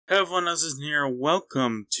Hey everyone, this is here.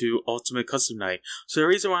 Welcome to Ultimate Custom Night. So the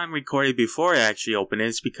reason why I'm recording before I actually open it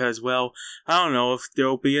is because, well, I don't know if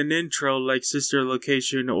there'll be an intro like Sister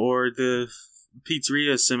Location or the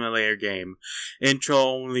Pizzeria Simulator game. Intro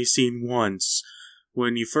only seen once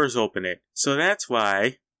when you first open it. So that's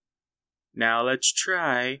why. Now let's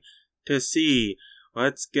try to see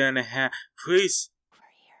what's gonna happen. Please. Over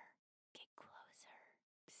here. Get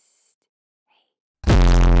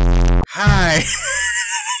closer. Psst. Hey. Hi.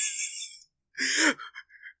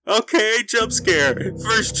 Okay, jump scare.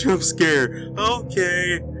 First jump scare.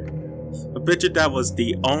 Okay. I bet you that was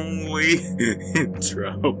the only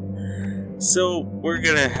intro. So, we're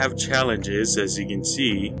gonna have challenges, as you can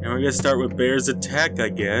see. And we're gonna start with Bear's Attack, I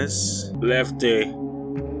guess. Lefty.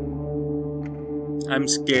 I'm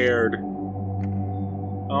scared.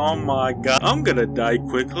 Oh my god. I'm gonna die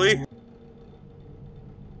quickly.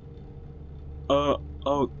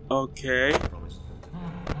 Okay.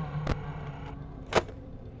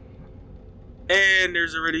 And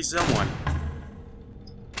there's already someone.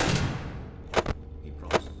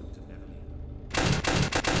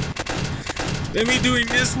 Let me doing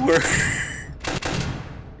this work.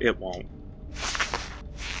 It won't.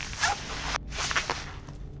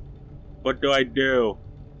 What do I do?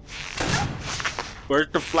 Where's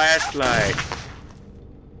the flashlight?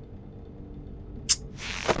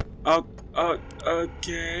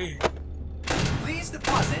 Okay. Please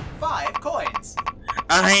deposit 5 coins.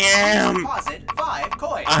 I am. Deposit 5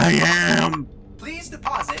 coins. I am. Please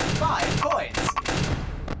deposit 5 coins.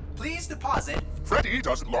 Please deposit. Freddy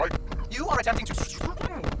doesn't like. You are attempting to.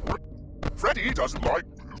 Freddy doesn't like.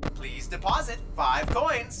 Please deposit 5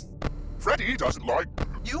 coins. Freddy doesn't like.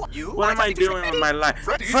 You. What am I doing with my life?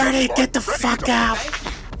 Freddy, Freddy, get the fuck out! Thank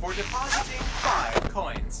you for depositing 5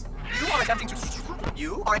 coins. You are attempting to.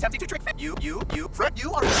 You are attempting to trick. You. Fred.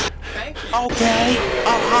 You are. Thank you. Okay.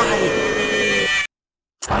 Oh hi.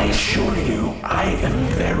 I assure you, I am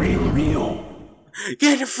very real.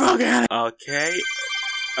 Get the fuck out of here.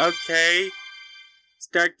 Okay.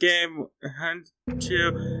 Start game 1,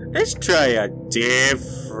 2. Let's try a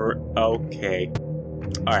different. Okay.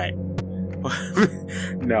 Alright.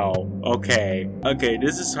 No. Okay. Okay,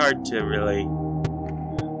 this is hard to really.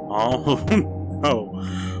 Oh no.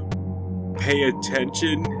 Pay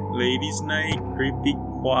attention, ladies' night. Creepy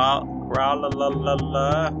la la la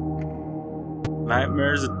la.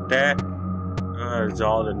 Nightmares of death. It's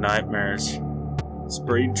all the nightmares.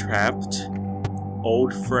 Spring trapped.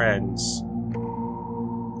 Old friends.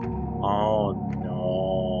 Oh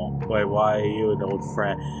no. Wait, why are you an old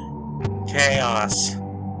friend? Chaos.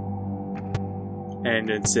 And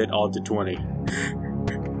then set all to 20.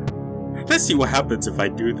 Let's see what happens if I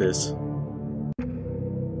do this.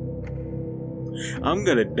 I'm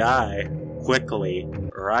gonna die quickly.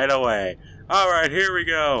 Right away. Alright, here we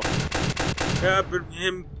go.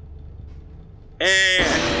 Him. And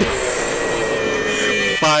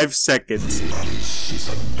 5 seconds.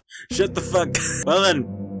 Shut the fuck. Well then,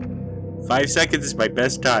 5 seconds is my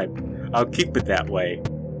best time. I'll keep it that way.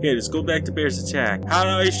 Okay, let's go back to Bear's Attack. How do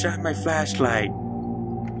I shine my flashlight?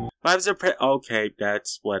 Okay,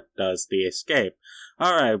 that's what does the escape.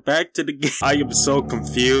 Alright, back to the game. I am so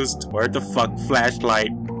confused. Where the fuck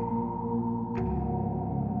flashlight?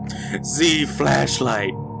 Z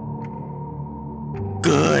flashlight.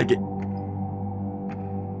 Good.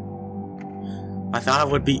 I thought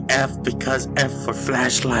it would be F because F for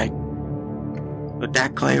flashlight. But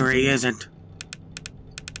that clearly isn't.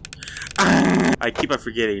 I keep on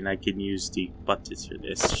forgetting I can use the buttons for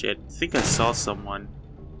this shit. I think I saw someone.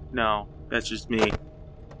 No, that's just me.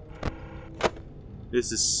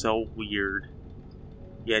 This is so weird.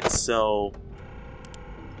 Yet so...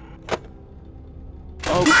 Okay,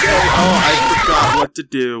 oh, I forgot what to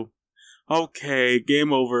do. Okay,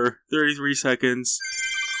 game over. 33 seconds.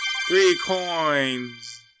 3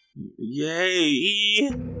 coins. Yay!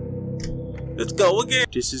 Let's go again.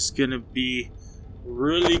 This is gonna be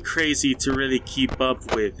really crazy to really keep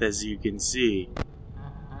up with, as you can see.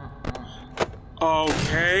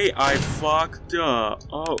 Okay, I fucked up.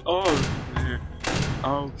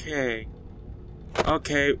 Okay.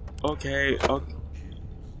 Okay.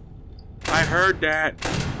 I heard that.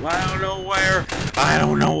 I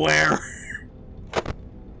don't know where.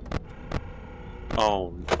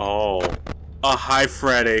 Oh. Hi,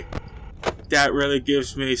 Freddy. That really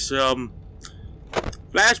gives me some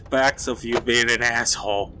flashbacks of you being an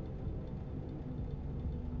asshole.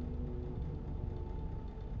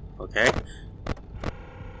 Okay.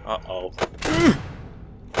 Uh-oh.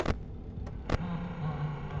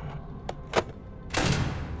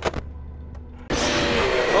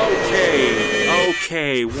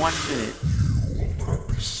 Okay, 1 minute.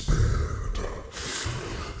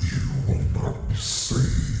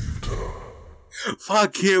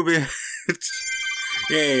 Fuck you, bitch.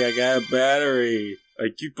 Hey, I got a battery. I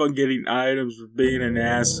keep on getting items for being an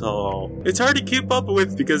asshole. It's hard to keep up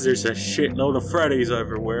with because there's a shitload of Freddy's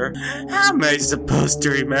everywhere. How am I supposed to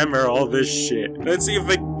remember all this shit? Let's see if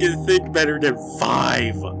I can think better than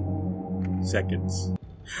 5 seconds.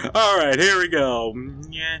 Alright, here we go.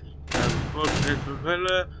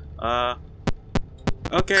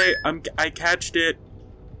 Okay, I catched it.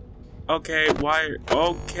 Okay, why?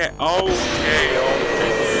 Okay. Well.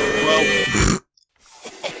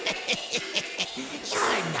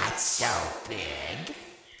 You're not so big.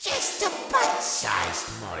 Just a bite-sized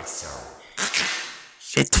morsel.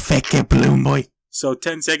 Shit, fake it, balloon boy. So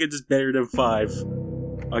 10 seconds is better than 5.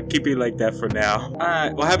 I'll keep it like that for now.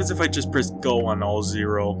 Alright, what happens if I just press go on all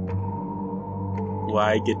 0? Will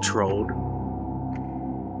I get trolled?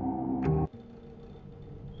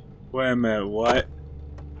 Wait a minute, what?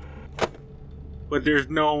 But there's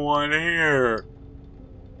no one here.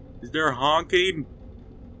 Is there honking?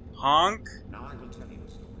 Honk? Now I will tell you a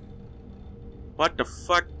story. What the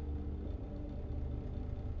fuck?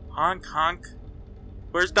 Honk honk?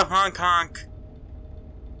 Where's the honk honk?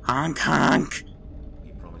 Honk honk?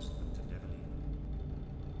 He promised them to never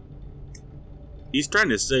leave. He's trying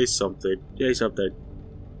to say something. Say something.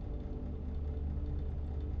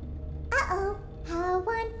 Uh-oh, how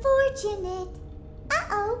unfortunate.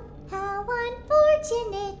 Uh-oh, how unfortunate.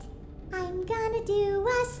 I'm gonna do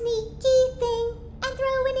a sneaky thing and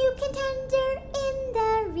throw a new contender in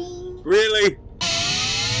the ring. Really?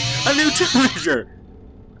 A new challenger!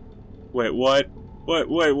 Wait, what? Wait,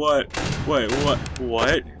 what? Wait, what?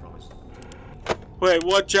 What? Wait,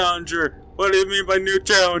 what challenger? What do you mean by new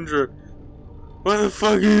challenger? What the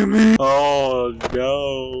fuck do you mean? Oh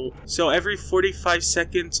no. So every 45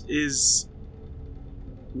 seconds is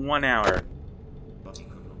 1 hour.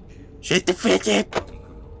 Shit the fidget!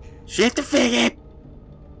 Shit the fidget!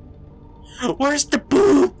 Where's the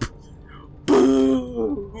boop?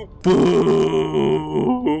 Boop! Boop!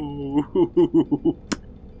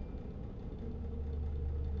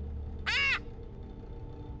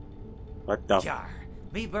 What the? Jar,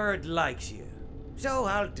 me bird likes you, so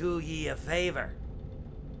I'll do ye a favor.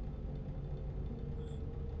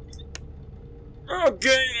 Okay.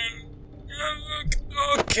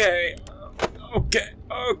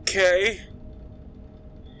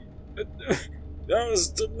 That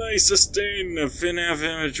was the nicest thing the FNAF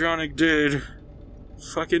animatronic did.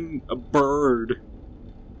 Fucking a bird.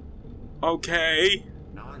 Okay.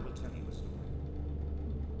 Now I will tell you a story.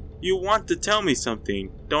 You want to tell me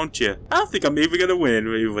something, don't you? I don't think I'm even gonna win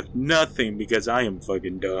with nothing because I am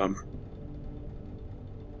fucking dumb.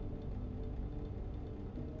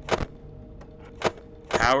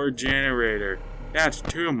 Power generator. That's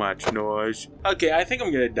too much noise. Okay, I think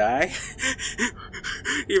I'm gonna die.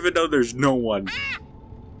 Even though there's no one.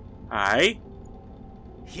 Hi?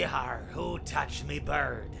 Yar, who touched me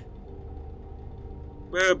bird?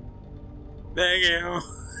 Well, thank you.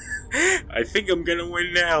 I think I'm gonna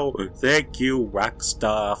win now. Thank you,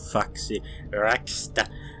 Rockstar Foxy. Rockstar.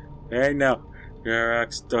 I know. You're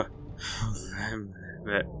Rockstar.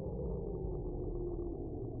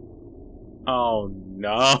 Oh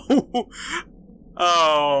no.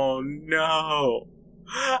 Oh no.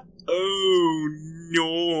 Oh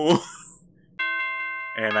no.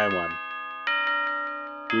 And I won.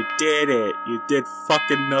 You did it. You did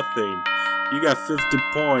fucking nothing. You got 50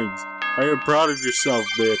 points. Are you proud of yourself,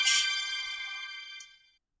 bitch?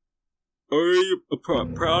 Are you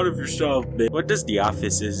proud of yourself, bitch? What does the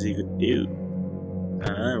offices even do?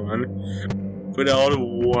 I want to put out a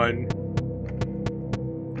 1.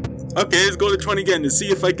 Okay, let's go to 20 again to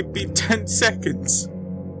see if I can beat 10 seconds.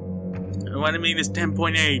 What I mean is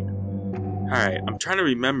 10.8. Alright, I'm trying to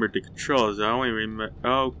remember the controls. I only remember.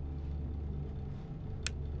 Oh.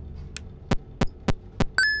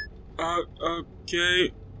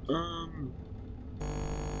 Okay.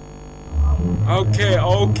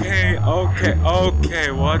 Okay.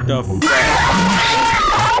 What the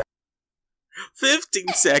fuck? 15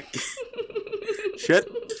 seconds. Shut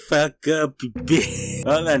the fuck up, bitch.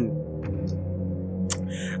 Hold on.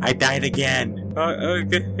 I died again.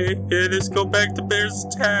 Okay, let's go back to Bear's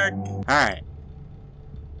attack. Alright.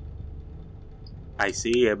 I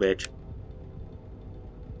see ya, bitch.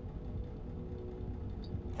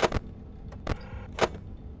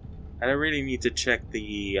 I don't really need to check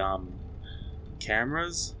the,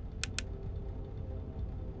 cameras.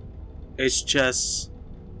 It's just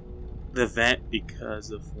the vent because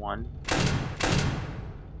of 1.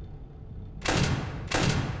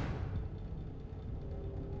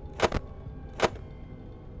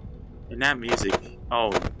 And that music.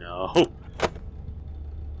 Oh no.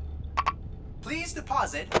 Please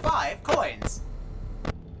deposit 5 coins.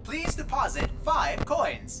 Please deposit 5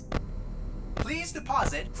 coins. Please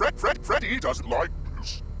deposit. Freddy doesn't like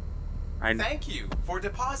this. Thank you for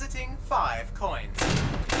depositing 5 coins.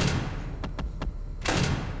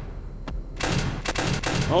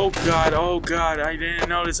 Oh god, I didn't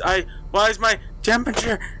notice. Why is my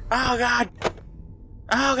temperature? Oh god!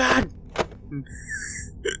 Oh god!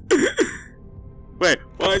 Wait,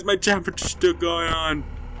 why is my temperature still going on?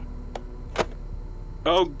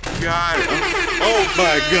 Oh god! Oh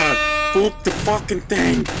my god! Boop the fucking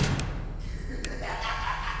thing!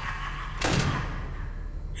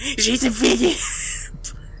 She's a vegan!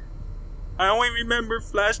 I only remember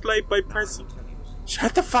flashlight by pressing.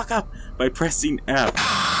 Shut the fuck up! By pressing F.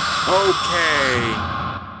 Okay.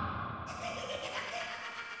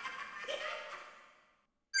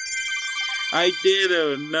 I did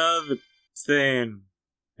another thing,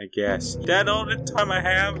 I guess. That all the time I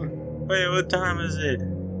have? Wait, what time is it?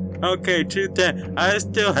 Okay, 2:10. I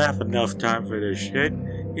still have enough time for this shit.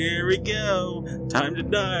 Here we go. Time to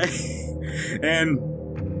die.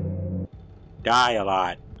 And die a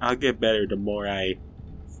lot. I'll get better the more I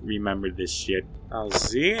remember this shit. I don't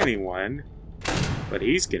see anyone, but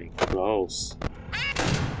he's getting close.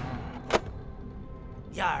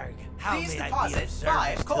 Yarg, how Please may I be deposit of 5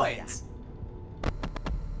 service to coins.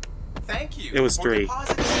 Thank you. It was for 3.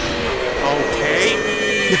 depositing-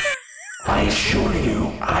 Okay. I assure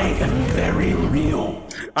you, I am very real.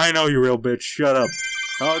 I know you real bitch. Shut up.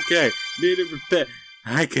 Okay. Need to repair.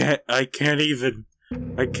 I can't even.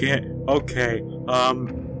 Okay.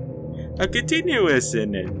 I'll continue this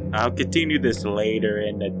in it. I'll continue this later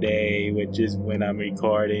in the day, which is when I'm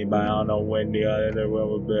recording, but I don't know when the other one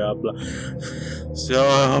will be up. So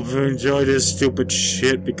I hope you enjoy this stupid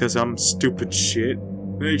shit because I'm stupid shit.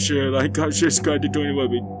 Make sure to like, comment, share, subscribe to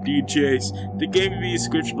 21 with DJs. The game will be in the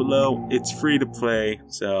description below. It's free to play.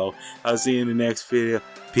 So I'll see you in the next video.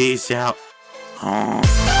 Peace out.